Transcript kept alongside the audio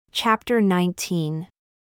Chapter 19.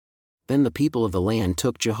 Then the people of the land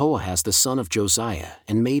took Jehoahaz the son of Josiah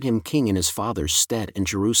and made him king in his father's stead in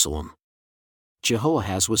Jerusalem.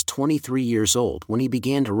 Jehoahaz was 23 years old when he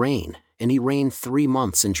began to reign, and he reigned 3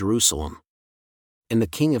 months in Jerusalem. And the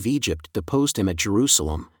king of Egypt deposed him at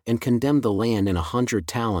Jerusalem, and condemned the land in 100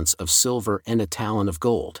 talents of silver and a talent of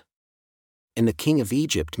gold. And the king of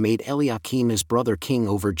Egypt made Eliakim his brother king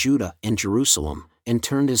over Judah and Jerusalem, and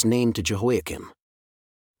turned his name to Jehoiakim.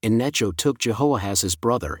 And Necho took Jehoahaz his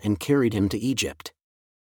brother and carried him to Egypt.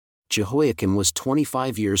 Jehoiakim was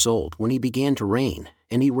 25 years old when he began to reign,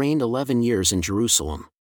 and he reigned 11 years in Jerusalem.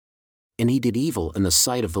 And he did evil in the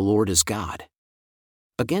sight of the Lord his God.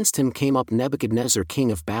 Against him came up Nebuchadnezzar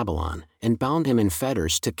king of Babylon, and bound him in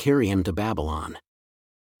fetters to carry him to Babylon.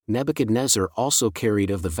 Nebuchadnezzar also carried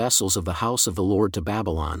of the vessels of the house of the Lord to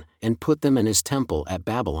Babylon, and put them in his temple at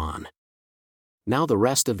Babylon. Now the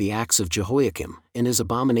rest of the acts of Jehoiakim, and his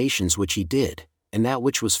abominations which he did, and that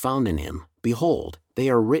which was found in him, behold, they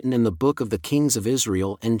are written in the book of the kings of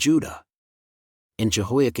Israel and Judah. And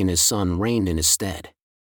Jehoiakim his son reigned in his stead.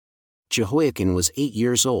 Jehoiakim was 8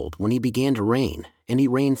 years old when he began to reign, and he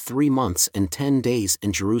reigned 3 months and 10 days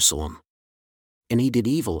in Jerusalem. And he did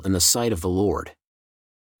evil in the sight of the Lord.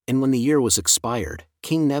 And when the year was expired,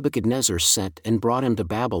 King Nebuchadnezzar sent and brought him to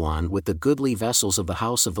Babylon with the goodly vessels of the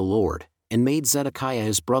house of the Lord, and made Zedekiah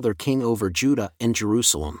his brother king over Judah and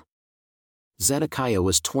Jerusalem. Zedekiah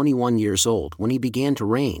was 21 years old when he began to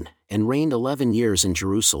reign, and reigned 11 years in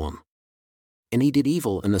Jerusalem. And he did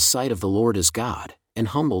evil in the sight of the Lord his God, and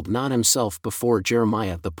humbled not himself before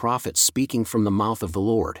Jeremiah the prophet speaking from the mouth of the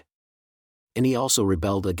Lord. And he also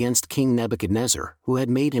rebelled against King Nebuchadnezzar, who had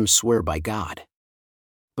made him swear by God.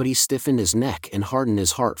 But he stiffened his neck and hardened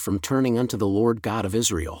his heart from turning unto the Lord God of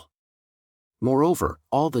Israel. Moreover,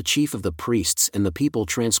 all the chief of the priests and the people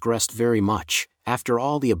transgressed very much, after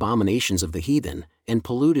all the abominations of the heathen, and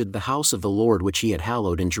polluted the house of the Lord which he had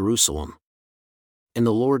hallowed in Jerusalem. And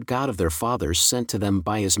the Lord God of their fathers sent to them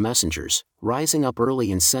by his messengers, rising up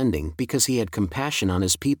early and sending, because he had compassion on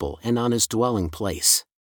his people and on his dwelling place.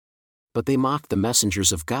 But they mocked the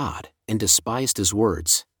messengers of God, and despised his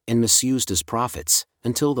words, and misused his prophets,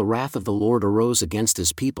 until the wrath of the Lord arose against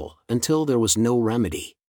his people, until there was no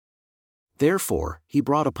remedy. Therefore, he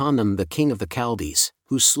brought upon them the king of the Chaldees,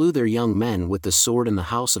 who slew their young men with the sword in the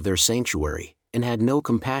house of their sanctuary, and had no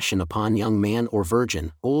compassion upon young man or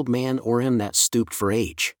virgin, old man or him that stooped for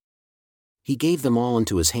age. He gave them all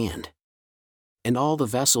into his hand. And all the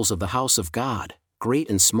vessels of the house of God, great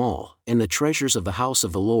and small, and the treasures of the house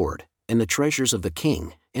of the Lord, and the treasures of the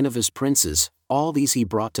king, and of his princes, all these he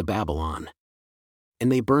brought to Babylon.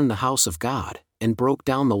 And they burned the house of God, and broke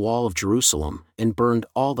down the wall of Jerusalem, and burned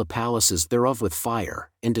all the palaces thereof with fire,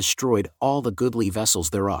 and destroyed all the goodly vessels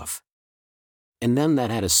thereof. And them that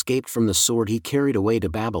had escaped from the sword he carried away to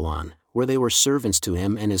Babylon, where they were servants to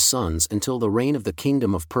him and his sons until the reign of the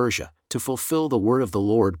kingdom of Persia, to fulfill the word of the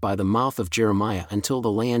Lord by the mouth of Jeremiah until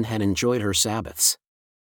the land had enjoyed her Sabbaths.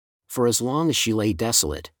 For as long as she lay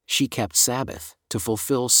desolate, she kept Sabbath, to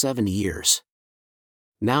fulfill 70 years.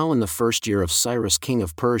 Now in the first year of Cyrus king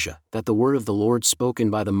of Persia, that the word of the Lord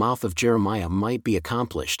spoken by the mouth of Jeremiah might be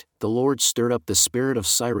accomplished, the Lord stirred up the spirit of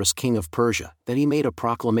Cyrus king of Persia, that he made a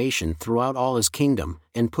proclamation throughout all his kingdom,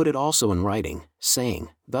 and put it also in writing, saying,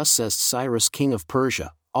 Thus says Cyrus king of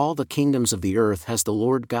Persia, all the kingdoms of the earth has the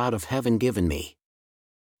Lord God of heaven given me.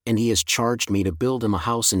 And he has charged me to build him a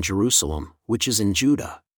house in Jerusalem, which is in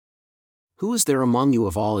Judah. Who is there among you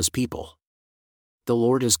of all his people? The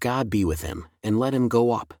Lord his God be with him, and let him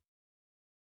go up.